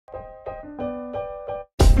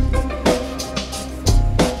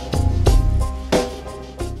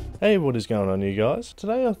Hey, what is going on, you guys?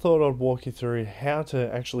 Today I thought I'd walk you through how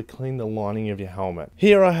to actually clean the lining of your helmet.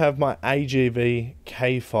 Here I have my AGV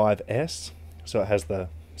K5S, so it has the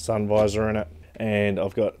sun visor in it, and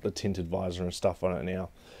I've got the tinted visor and stuff on it now.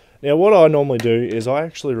 Now what I normally do is I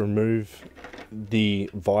actually remove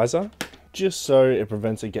the visor just so it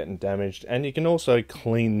prevents it getting damaged, and you can also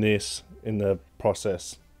clean this in the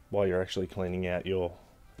process while you're actually cleaning out your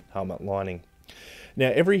helmet lining. Now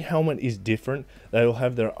every helmet is different. They will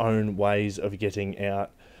have their own ways of getting out.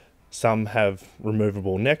 Some have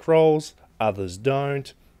removable neck rolls, others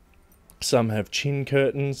don't. Some have chin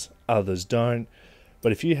curtains, others don't.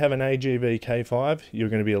 But if you have an AGV K5, you're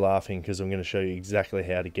going to be laughing because I'm going to show you exactly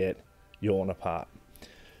how to get your one apart.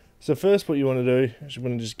 So first what you want to do is you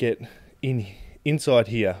want to just get inside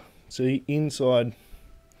here. See, inside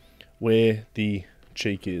where the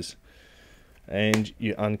cheek is. And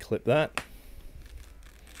you unclip that.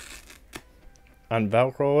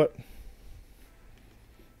 Unvelcro it,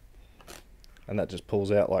 and that just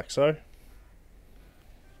pulls out like so.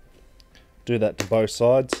 Do that to both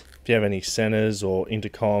sides. If you have any centers or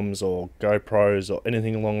intercoms or GoPros or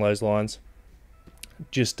anything along those lines,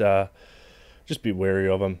 just be wary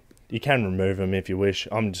of them. You can remove them if you wish.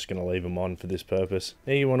 I'm just going to leave them on for this purpose.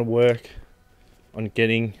 Now you want to work on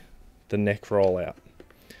getting the neck roll out.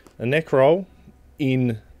 The neck roll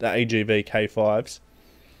in the AGV K5s,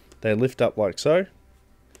 they lift up like so,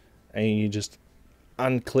 and you just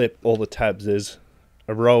unclip all the tabs. There's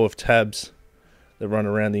a row of tabs that run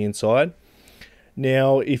around the inside.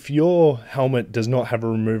 Now, if your helmet does not have a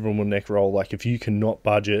removable neck roll, like if you cannot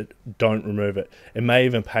budge it, don't remove it. It may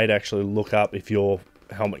even pay to actually look up if your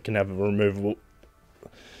helmet can have a removable,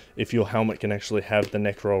 if your helmet can actually have the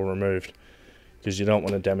neck roll removed, because you don't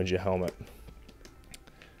want to damage your helmet.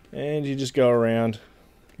 And you just go around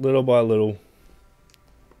little by little,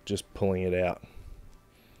 just pulling it out.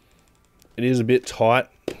 It is a bit tight,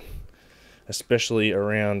 especially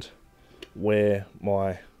around where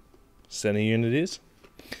my center unit is.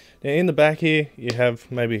 Now in the back here you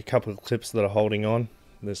have maybe a couple of clips that are holding on.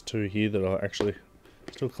 There's two here that are actually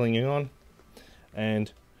still clinging on,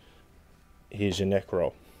 and here's your neck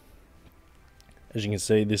roll. As you can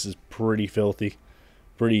see, this is pretty filthy,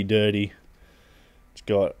 pretty dirty. It's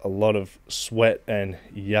got a lot of sweat and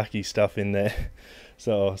yucky stuff in there.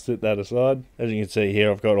 So I'll set that aside. As you can see here,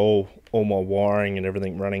 I've got all my wiring and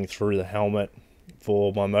everything running through the helmet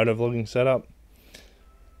for my motovlogging setup.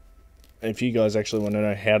 And if you guys actually want to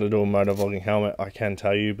know how to do a motovlogging helmet, I can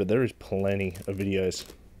tell you, but there is plenty of videos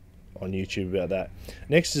on YouTube about that.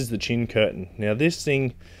 Next is the chin curtain. Now this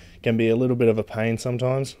thing can be a little bit of a pain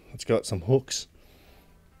sometimes. It's got some hooks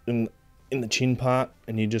in the chin part,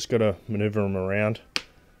 and you just got to maneuver them around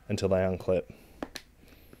until they unclip.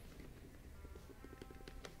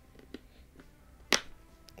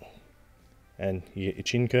 And you get your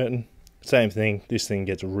chin curtain. Same thing, this thing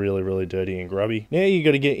gets really dirty and grubby. Now you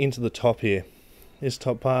got to get into the top here. This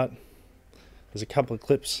top part, there's a couple of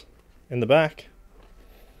clips in the back.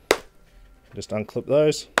 Just unclip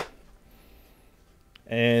those.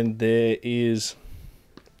 And there is,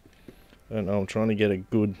 I don't know, I'm trying to get a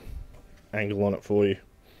good angle on it for you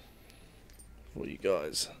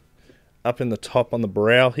guys. Up in the top on the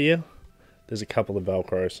brow here, there's a couple of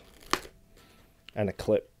Velcros and a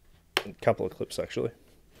clip. A couple of clips actually,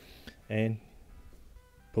 and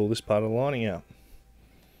pull this part of the lining out,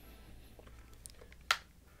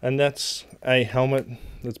 and that's a helmet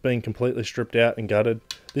that's been completely stripped out and gutted.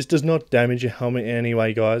 This does not damage your helmet in any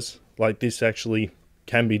way, guys. Like, this actually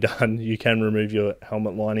can be done. You can remove your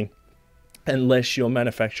helmet lining unless your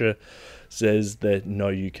manufacturer says that no,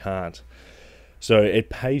 you can't. So it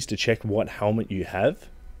pays to check what helmet you have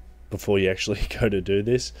before you actually go to do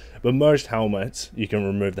this. But most helmets, you can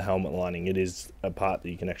remove the helmet lining. It is a part that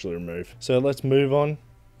you can actually remove. So let's move on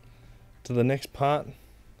to the next part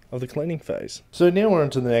of the cleaning phase. So now we're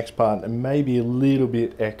into the next part, and maybe a little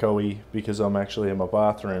bit echoey because I'm actually in my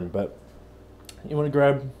bathroom, but you want to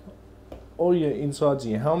grab all your insides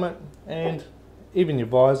of your helmet and even your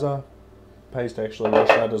visor. Pays to actually wash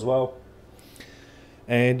that as well.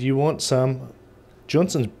 And you want some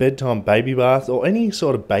Johnson's Bedtime Baby Bath or any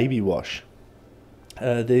sort of baby wash.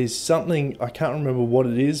 There's something, I can't remember what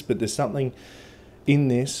it is, but there's something in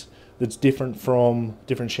this that's different from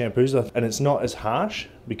different shampoos, and it's not as harsh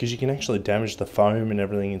because you can actually damage the foam and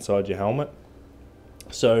everything inside your helmet.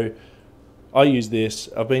 So I use this.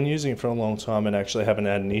 I've been using it for a long time and actually haven't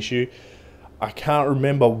had an issue. I can't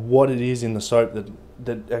remember what it is in the soap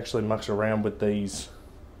that actually mucks around with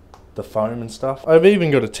the foam and stuff. I've even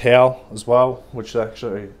got a towel as well, which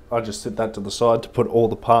actually I just set that to the side to put all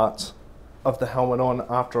the parts of the helmet on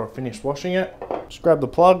after I finish washing it. Just grab the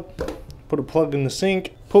plug, put a plug in the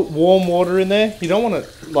sink, put warm water in there. You don't want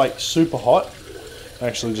it like super hot. I'm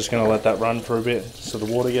actually just going to let that run for a bit so the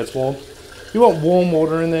water gets warm. You want warm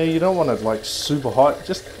water in there. You don't want it like super hot,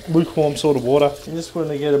 just lukewarm sort of water. You just want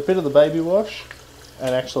to get a bit of the baby wash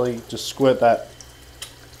and actually just squirt that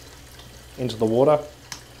into the water.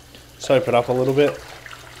 Soap it up a little bit.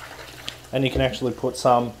 And you can actually put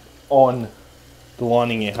some on the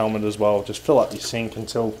lining of your helmet as well. Just fill up your sink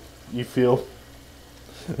until you feel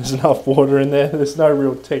there's enough water in there. There's no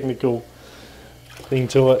real technical thing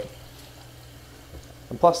to it.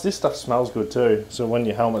 And plus this stuff smells good too. So when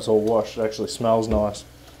your helmet's all washed, it actually smells nice.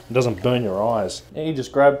 It doesn't burn your eyes. Now you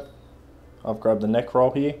just I've grabbed the neck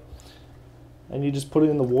roll here. And you just put it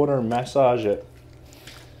in the water and massage it.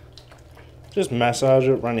 Just massage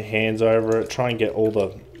it, run your hands over it, try and get all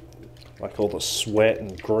the sweat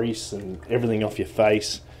and grease and everything off your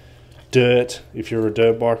face. Dirt, if you're a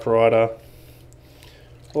dirt bike rider.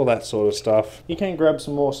 All that sort of stuff. You can grab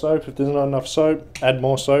some more soap if there's not enough soap. Add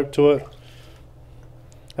more soap to it.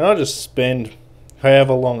 And I just spend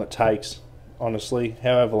however long it takes, honestly,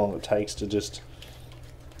 however long it takes to just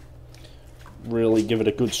really give it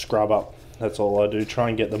a good scrub up. That's all I do. Try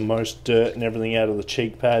and get the most dirt and everything out of the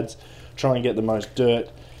cheek pads. Try and get the most dirt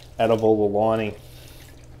out of all the lining.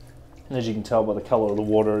 And as you can tell by the colour of the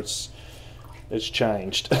water, it's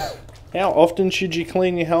changed. How often should you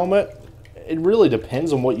clean your helmet? It really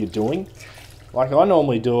depends on what you're doing. Like I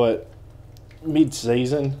normally do it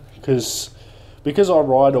mid-season because I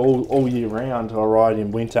ride all year round. I ride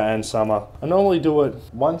in winter and summer. I normally do it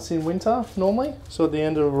once in winter, normally, so at the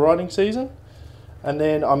end of a riding season. And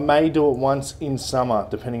then I may do it once in summer,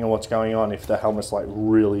 depending on what's going on. If the helmet's like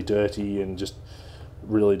really dirty and just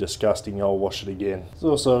really disgusting, I'll wash it again. It's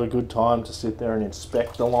also a good time to sit there and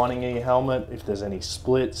inspect the lining of your helmet. If there's any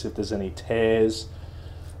splits, if there's any tears,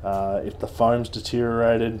 if the foam's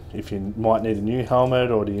deteriorated, if you might need a new helmet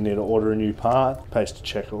or do you need to order a new part. Pays to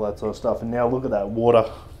check all that sort of stuff. And now look at that water.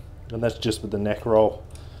 And that's just with the neck roll.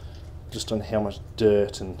 Just on how much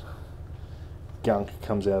dirt and gunk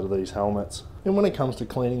comes out of these helmets. And when it comes to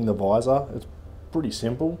cleaning the visor, it's pretty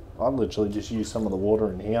simple. I literally just use some of the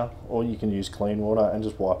water in here, or you can use clean water and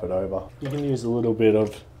just wipe it over. You can use a little bit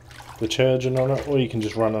of detergent on it, or you can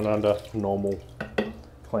just run it under normal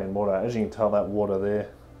clean water. As you can tell, that water there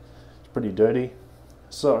is pretty dirty.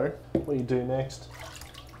 So what you do next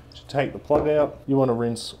is you take the plug out. You want to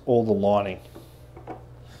rinse all the lining.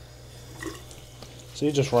 So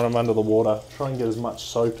you just run them under the water, try and get as much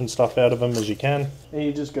soap and stuff out of them as you can. And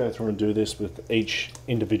you just go through and do this with each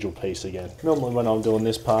individual piece again. Normally when I'm doing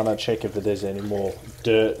this part, I check if there's any more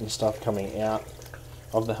dirt and stuff coming out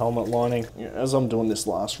of the helmet lining. As I'm doing this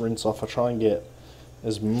last rinse off, I try and get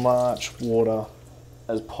as much water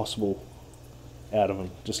as possible out of them.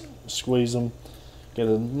 Just squeeze them, get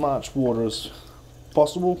as much water as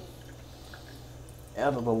possible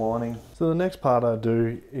out of the lining. So the next part I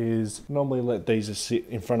do is normally let these sit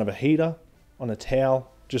in front of a heater on a towel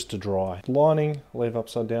just to dry. The lining, leave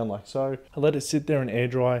upside down like so. I let it sit there and air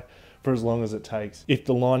dry for as long as it takes. If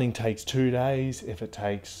the lining takes 2 days, if it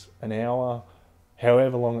takes an hour,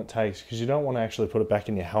 however long it takes, because you don't want to actually put it back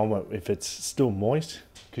in your helmet if it's still moist,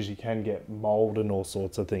 because you can get mold and all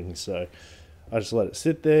sorts of things. So I just let it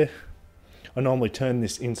sit there. I normally turn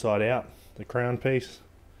this inside out, the crown piece.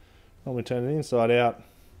 Normally turn it inside out,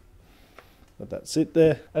 let that sit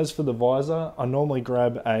there. As for the visor, I normally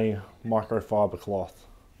grab a microfiber cloth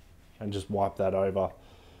and just wipe that over,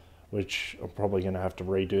 which I'm probably going to have to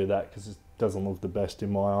redo that because it doesn't look the best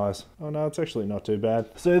in my eyes. Oh no, it's actually not too bad.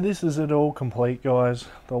 So this is it all complete, guys.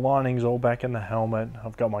 The lining's all back in the helmet.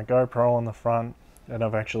 I've got my GoPro on the front, and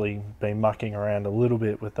I've actually been mucking around a little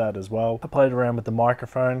bit with that as well. I played around with the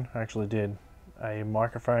microphone. I actually did a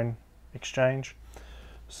microphone exchange.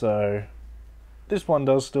 So this one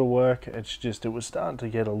does still work. It's just it was starting to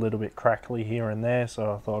get a little bit crackly here and there,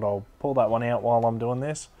 so I thought I'll pull that one out while I'm doing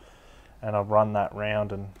this, and I'll run that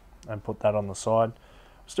round and put that on the side.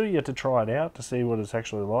 Still yet to try it out to see what it's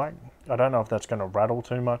actually like. I don't know if that's going to rattle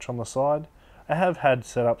too much on the side. I have had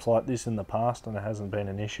setups like this in the past and it hasn't been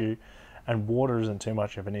an issue, and water isn't too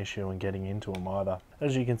much of an issue in getting into them either.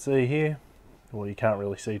 As you can see here, well, you can't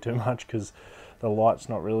really see too much because the light's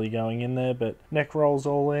not really going in there, but neck roll's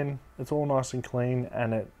all in. It's all nice and clean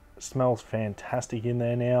and it smells fantastic in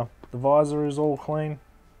there now. The visor is all clean.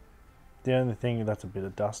 The only thing, that's a bit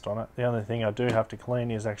of dust on it. The only thing I do have to clean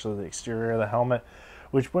is actually the exterior of the helmet,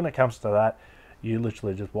 which when it comes to that, you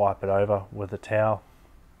literally just wipe it over with a towel.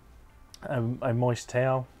 A moist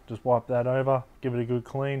towel, just wipe that over, give it a good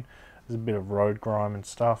clean. There's a bit of road grime and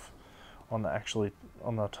stuff on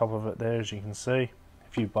the top of it there, as you can see.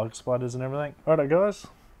 a few bug spiders and everything. Alright guys,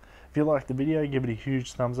 if you liked the video, give it a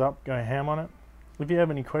huge thumbs up, go ham on it. If you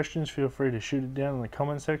have any questions, feel free to shoot it down in the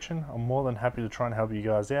comment section. I'm more than happy to try and help you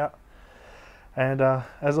guys out. And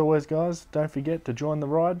as always guys, don't forget to join the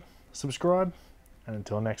ride, subscribe, and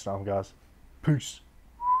until next time guys, peace.